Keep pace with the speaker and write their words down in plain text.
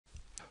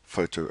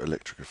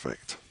photoelectric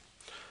effect.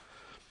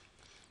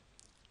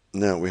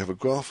 Now we have a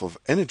graph of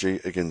energy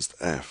against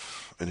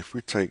F, and if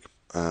we take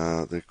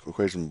the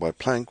equation by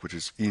Planck, which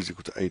is E is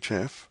equal to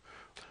HF,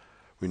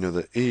 we know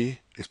that E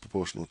is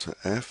proportional to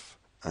F,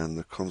 and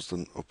the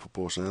constant of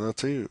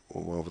proportionality,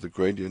 or rather the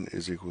gradient,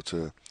 is equal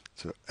to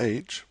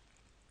H,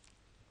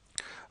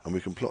 and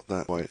we can plot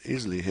that quite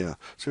easily here.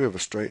 So we have a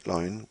straight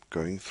line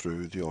going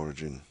through the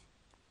origin.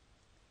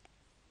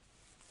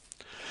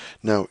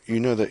 Now, you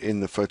know that in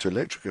the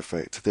photoelectric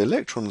effect, the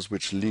electrons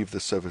which leave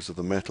the surface of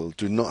the metal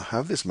do not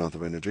have this amount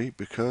of energy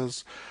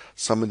because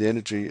some of the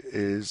energy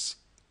is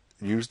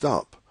used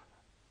up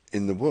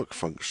in the work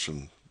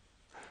function.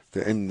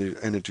 The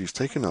energy is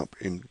taken up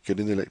in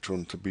getting the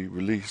electron to be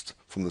released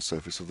from the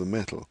surface of the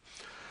metal.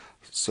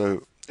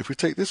 So, if we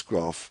take this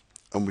graph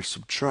and we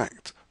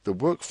subtract the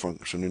work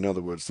function, in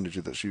other words, the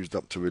energy that's used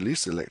up to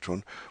release the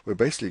electron, we're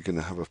basically going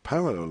to have a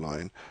parallel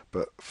line,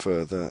 but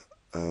further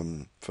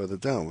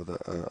down with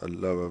a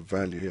lower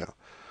value here.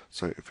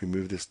 So if we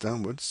move this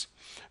downwards,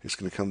 it's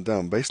going to come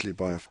down basically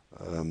by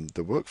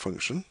the work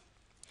function.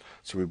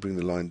 So we bring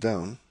the line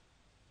down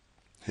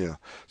here.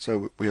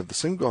 So we have the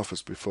same graph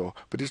as before,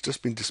 but it's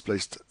just been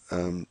displaced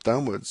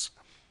downwards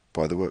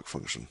by the work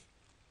function.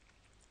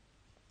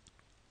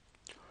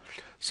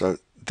 So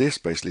this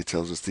basically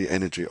tells us the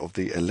energy of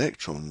the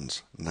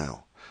electrons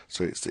now.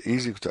 So it's the E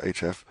is equal to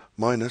HF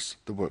minus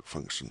the work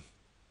function.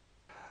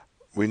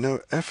 We know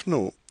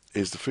F0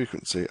 is the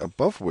frequency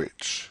above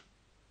which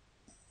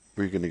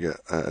we're going to get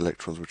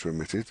electrons which are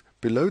emitted.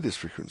 Below this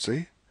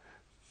frequency,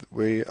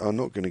 we are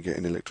not going to get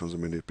any electrons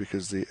emitted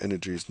because the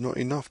energy is not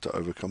enough to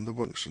overcome the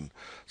function.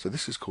 So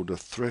this is called a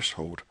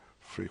threshold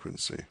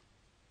frequency.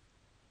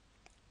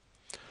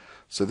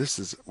 So this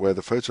is where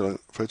the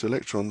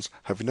photoelectrons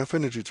have enough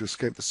energy to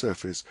escape the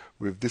surface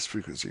with this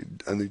frequency,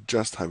 and they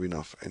just have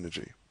enough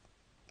energy.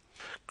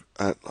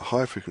 At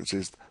high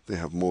frequencies, they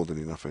have more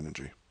than enough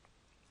energy.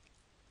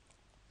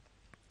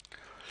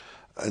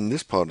 In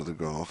this part of the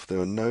graph, there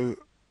are no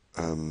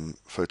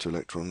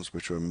photoelectrons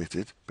which are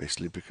emitted,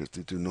 basically because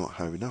they do not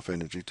have enough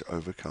energy to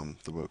overcome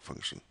the work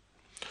function.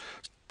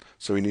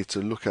 So we need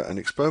to look at an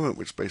experiment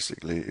which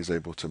basically is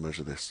able to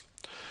measure this.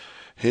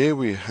 Here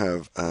we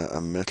have a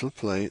metal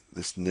plate,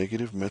 this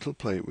negative metal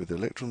plate with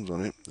electrons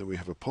on it. Then we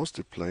have a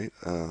positive plate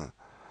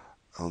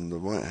on the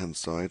right hand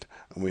side,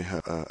 and we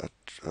have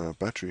a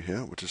battery here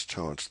which has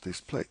charged these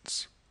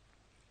plates.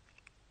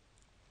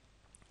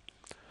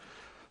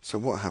 So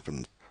what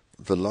happens?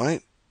 The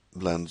light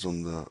lands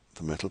on the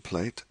metal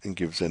plate and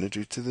gives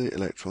energy to the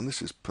electron.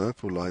 This is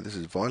purple light, this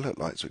is violet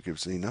light, so it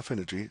gives enough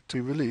energy to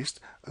be released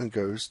and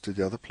goes to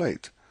the other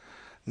plate.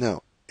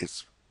 Now,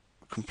 it's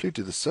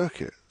completed the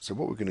circuit, so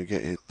what we're going to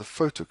get is the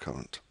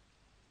photocurrent.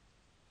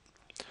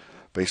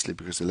 Basically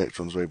because the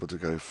electrons are able to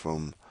go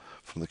from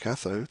the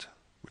cathode,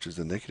 which is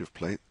the negative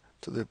plate,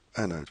 to the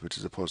anode, which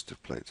is the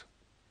positive plate.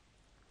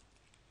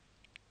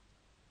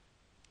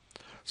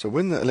 So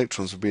when the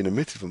electrons are being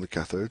emitted from the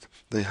cathode,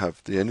 they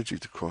have the energy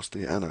to cross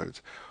the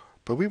anode.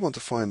 But we want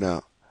to find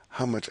out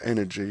how much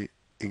energy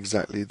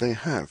exactly they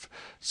have.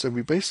 So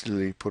we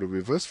basically put a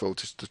reverse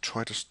voltage to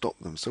try to stop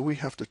them. So we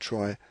have to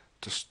try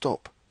to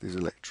stop these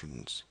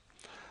electrons.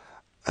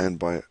 And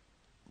by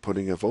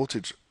putting a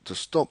voltage to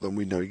stop them,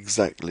 we know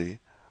exactly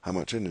how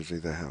much energy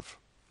they have.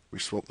 We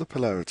swap the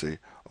polarity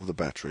of the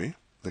battery,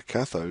 the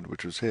cathode,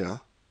 which was here,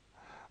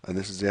 and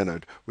this is the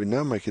anode. We're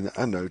now making the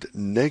anode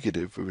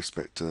negative with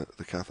respect to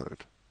the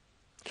cathode.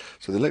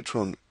 So the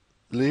electron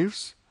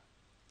leaves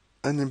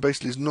and then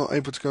basically is not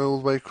able to go all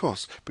the way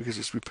across because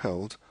it's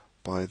repelled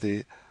by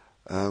the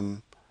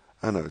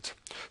anode.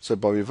 So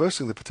by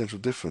reversing the potential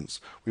difference,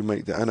 we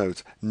make the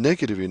anode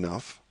negative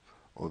enough,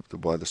 or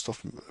by the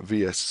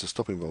Vs is a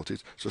stopping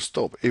voltage, to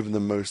stop even the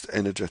most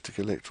energetic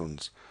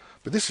electrons.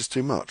 But this is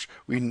too much.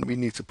 We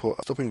need to put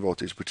a stopping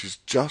voltage which is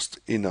just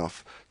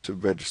enough to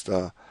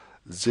register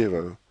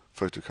zero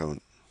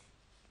photocurrent.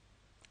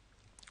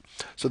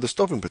 So the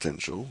stopping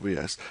potential,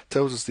 Vs,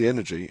 tells us the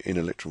energy in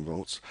electron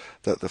volts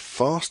that the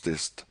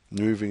fastest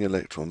moving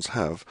electrons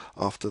have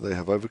after they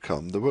have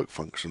overcome the work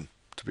function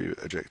to be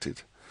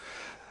ejected.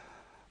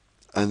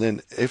 And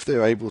then if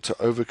they're able to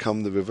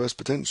overcome the reverse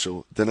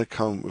potential, then a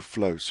current will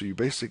flow. So you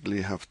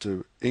basically have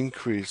to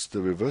increase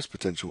the reverse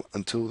potential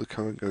until the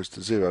current goes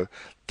to zero.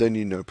 Then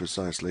you know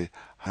precisely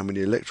how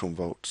many electron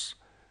volts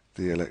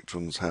the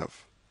electrons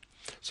have.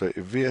 So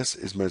if Vs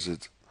is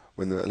measured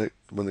when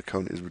the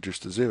current is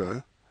reduced to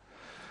zero,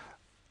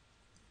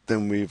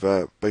 then we've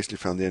basically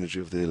found the energy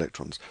of the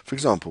electrons. For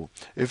example,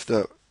 if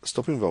the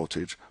stopping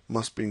voltage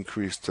must be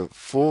increased to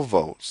 4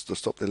 volts to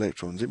stop the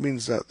electrons, it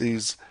means that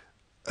these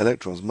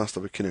electrons must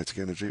have a kinetic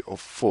energy of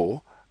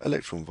 4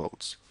 electron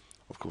volts.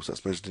 Of course,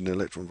 that's measured in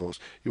electron volts.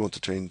 You want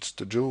to change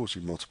to joules,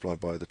 you multiply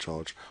by the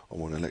charge on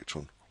one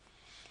electron.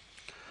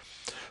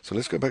 So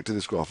let's go back to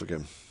this graph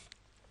again.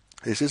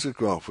 This is a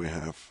graph we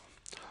have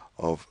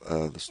of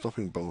the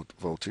stopping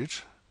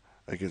voltage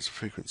against the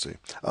frequency.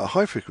 At a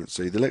high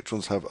frequency, the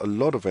electrons have a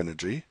lot of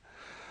energy,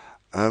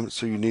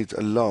 so you need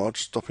a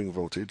large stopping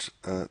voltage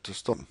to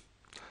stop them.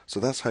 So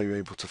that's how you're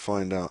able to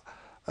find out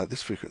at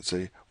this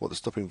frequency what the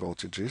stopping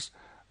voltage is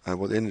and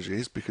what the energy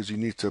is, because you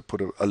need to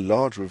put a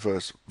large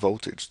reverse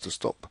voltage to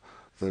stop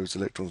those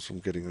electrons from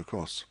getting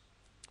across.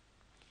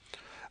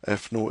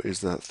 F0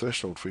 is the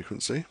threshold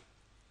frequency.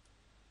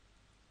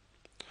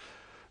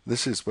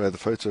 This is where the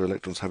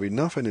photoelectrons have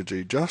enough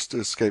energy just to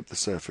escape the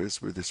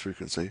surface with this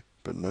frequency,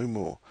 but no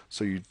more.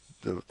 So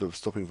the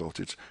stopping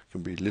voltage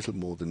can be little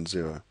more than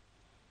 0.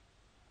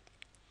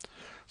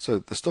 So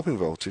the stopping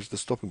voltage, the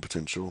stopping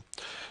potential,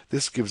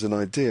 this gives an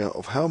idea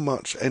of how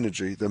much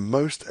energy the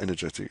most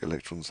energetic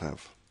electrons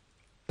have.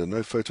 There are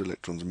no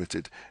photoelectrons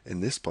emitted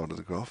in this part of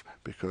the graph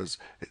because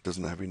it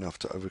doesn't have enough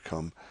to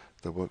overcome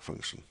the work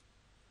function.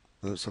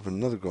 Let's have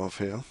another graph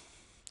here.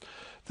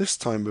 This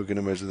time we're going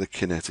to measure the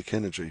kinetic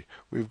energy.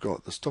 We've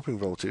got the stopping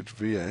voltage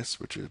Vs,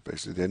 which is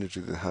basically the energy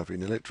they have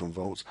in electron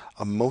volts,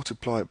 and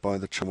multiply it by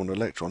the charge on an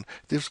electron.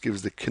 This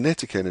gives the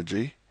kinetic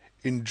energy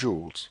in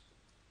joules.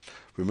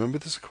 Remember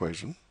this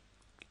equation,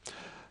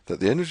 that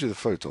the energy of the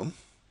photon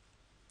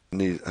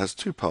has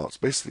two parts.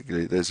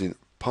 Basically,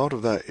 part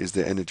of that is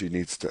the energy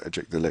needs to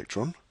eject the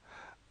electron,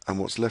 and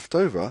what's left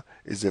over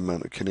is the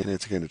amount of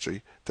kinetic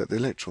energy that the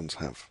electrons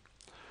have.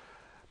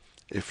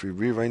 If we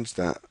rearrange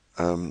that,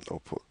 or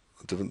put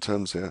different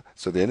terms here,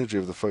 so the energy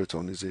of the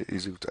photon is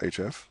equal to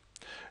hf,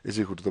 is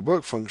equal to the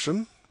work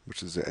function,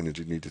 which is the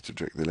energy needed to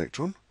eject the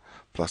electron,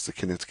 plus the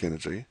kinetic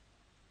energy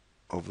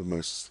of the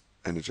most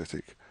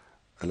energetic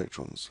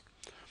electrons.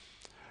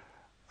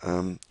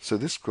 So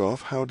this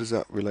graph, how does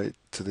that relate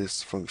to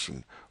this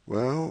function?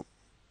 Well,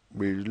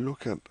 we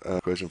look at an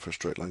equation for a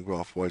straight line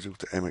graph, y is equal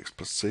to mx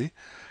plus c.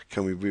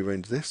 Can we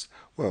rearrange this?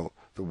 Well,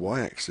 the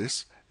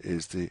y-axis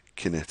is the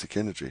kinetic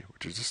energy,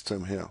 which is this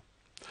term here.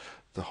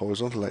 The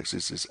horizontal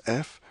axis is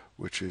f,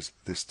 which is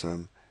this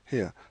term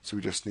here. So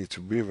we just need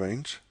to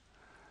rearrange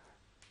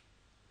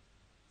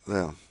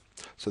there.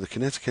 So the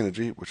kinetic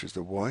energy, which is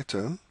the y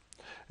term,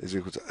 is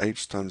equal to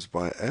h times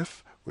by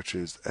f, which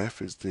is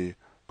f is the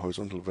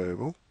horizontal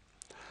variable,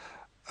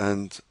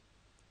 and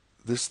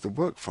the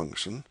work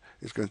function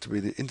is going to be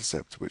the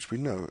intercept, which we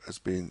know as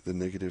being the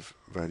negative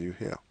value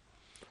here.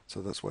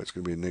 So that's why it's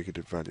going to be a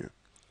negative value.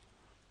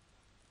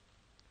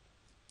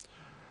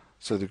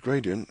 So the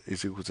gradient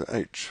is equal to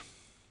h.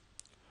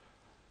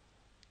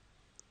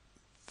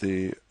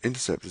 The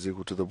intercept is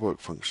equal to the work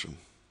function.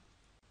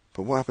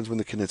 But what happens when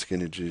the kinetic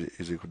energy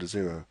is equal to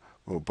 0?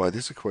 Well, by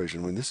this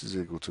equation, when this is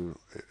equal to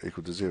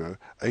 0,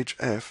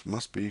 hf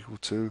must be equal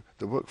to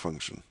the work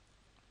function.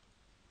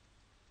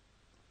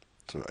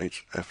 So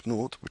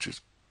hf0, which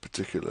is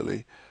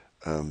particularly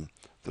the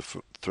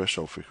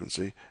threshold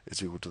frequency,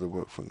 is equal to the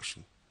work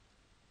function.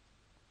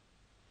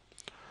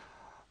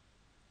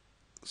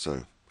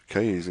 So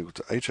K is equal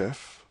to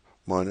hf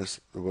minus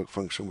the work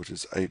function, which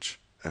is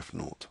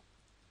hf0.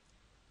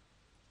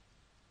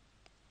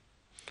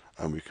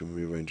 And we can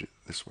rearrange it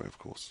this way, of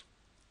course.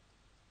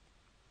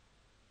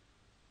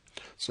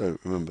 So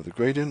remember, the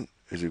gradient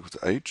is equal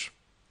to h.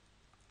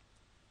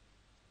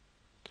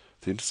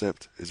 The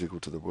intercept is equal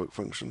to the work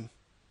function.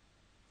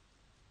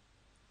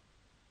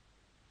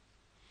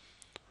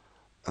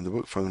 And the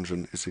work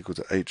function is equal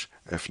to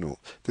hf0.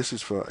 This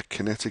is for a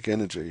kinetic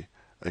energy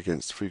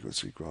against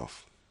frequency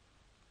graph.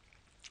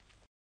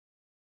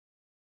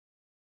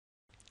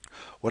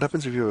 What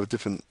happens if you have a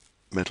different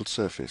metal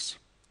surface?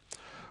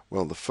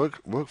 Well, the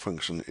work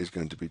function is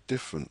going to be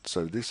different,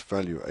 so this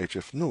value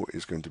hf0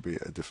 is going to be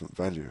a different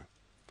value.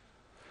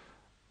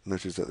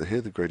 Notice that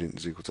here the gradient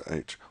is equal to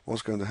h.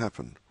 What's going to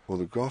happen? Well,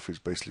 the graph is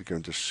basically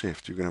going to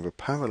shift. You're going to have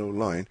a parallel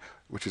line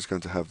which is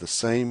going to have the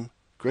same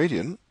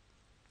gradient,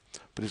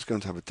 but it's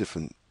going to have a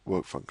different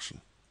work function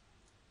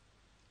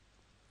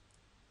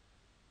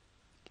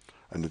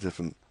and a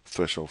different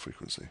threshold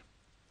frequency.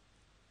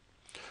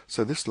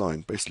 So this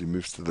line basically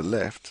moves to the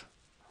left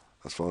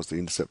as far as the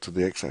intercept of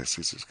the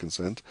x-axis is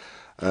concerned.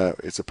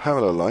 It's a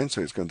parallel line,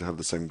 so it's going to have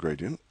the same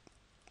gradient.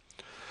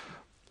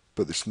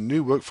 But this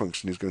new work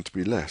function is going to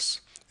be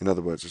less. In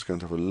other words, it's going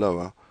to have a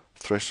lower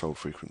threshold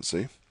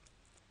frequency,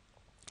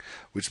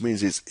 which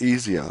means it's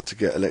easier to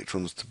get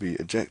electrons to be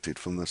ejected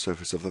from the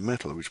surface of the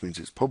metal, which means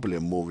it's probably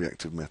a more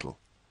reactive metal.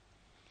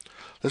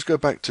 Let's go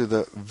back to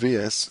the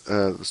Vs,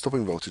 the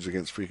stopping voltage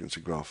against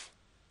frequency graph.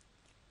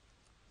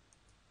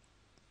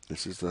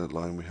 This is the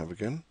line we have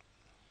again.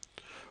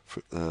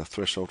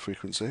 Threshold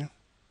frequency.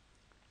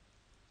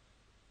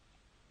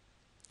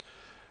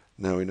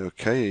 Now we know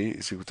Ke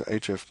is equal to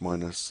hf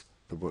minus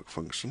the work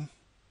function,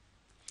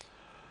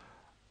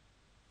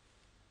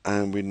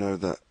 and we know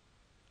that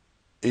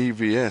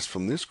EVS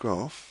from this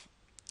graph,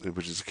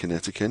 which is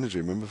kinetic energy,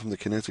 remember from the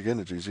kinetic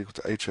energy, is equal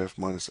to hf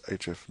minus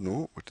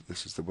hf0, which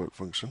this is the work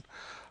function.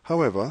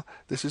 However,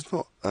 this is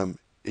not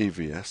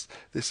EVS,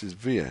 this is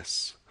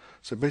Vs.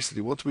 So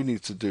basically what do we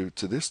need to do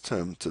to this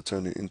term to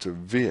turn it into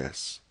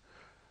Vs?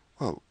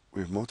 Well,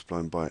 we've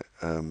multiplied by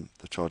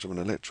the charge of an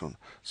electron.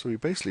 So we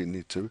basically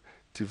need to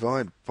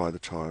divide by the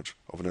charge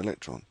of an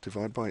electron,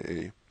 divide by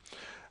E,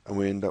 and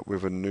we end up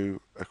with a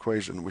new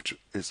equation which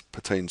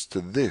pertains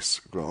to this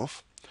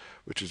graph,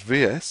 which is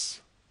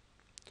Vs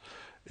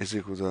is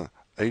equal to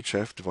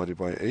hf divided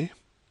by E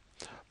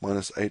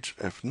minus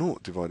hf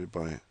naught divided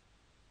by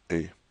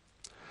E.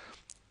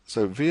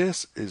 So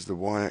Vs is the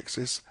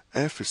y-axis,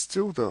 F is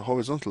still the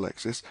horizontal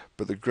axis,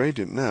 but the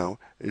gradient now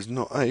is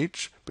not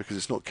h, because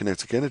it's not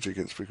kinetic energy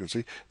against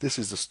frequency. This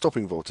is the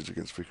stopping voltage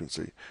against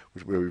frequency,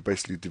 where we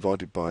basically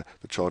divided by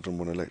the charge on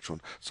one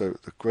electron. So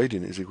the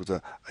gradient is equal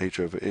to h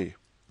over E.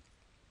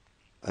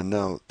 And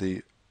now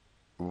the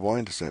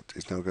y-intercept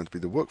is now going to be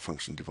the work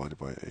function divided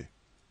by E.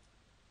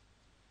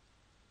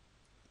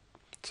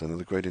 So now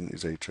the gradient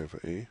is h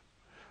over E,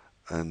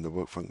 and the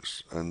work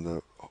function and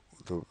the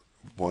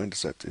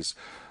y-intercept is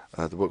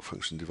the work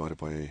function divided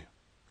by E.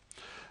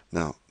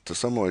 Now, to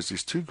summarize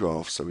these two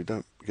graphs so we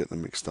don't get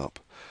them mixed up,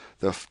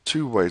 there are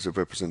two ways of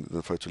representing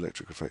the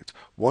photoelectric effect.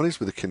 One is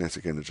with the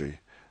kinetic energy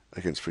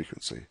against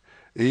frequency.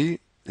 E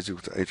is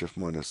equal to hf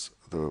minus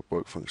the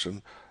work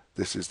function.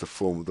 This is the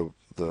form of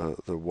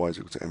the y is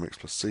equal to mx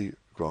plus c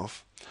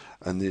graph,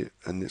 and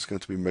it's going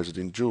to be measured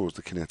in joules.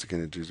 The kinetic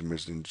energy is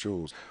measured in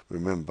joules.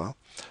 Remember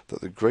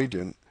that the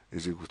gradient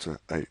is equal to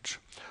h.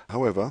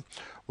 However,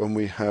 when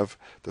we have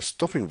the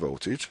stopping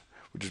voltage,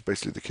 which is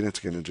basically the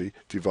kinetic energy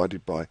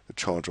divided by the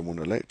charge on one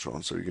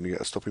electron, so you're going to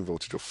get a stopping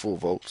voltage of 4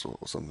 volts or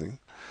something,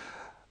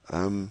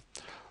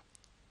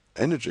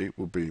 energy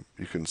will be,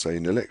 you can say,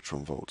 in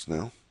electron volts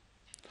now,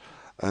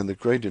 and the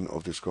gradient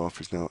of this graph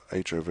is now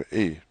h over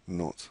E,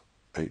 not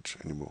h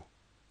anymore.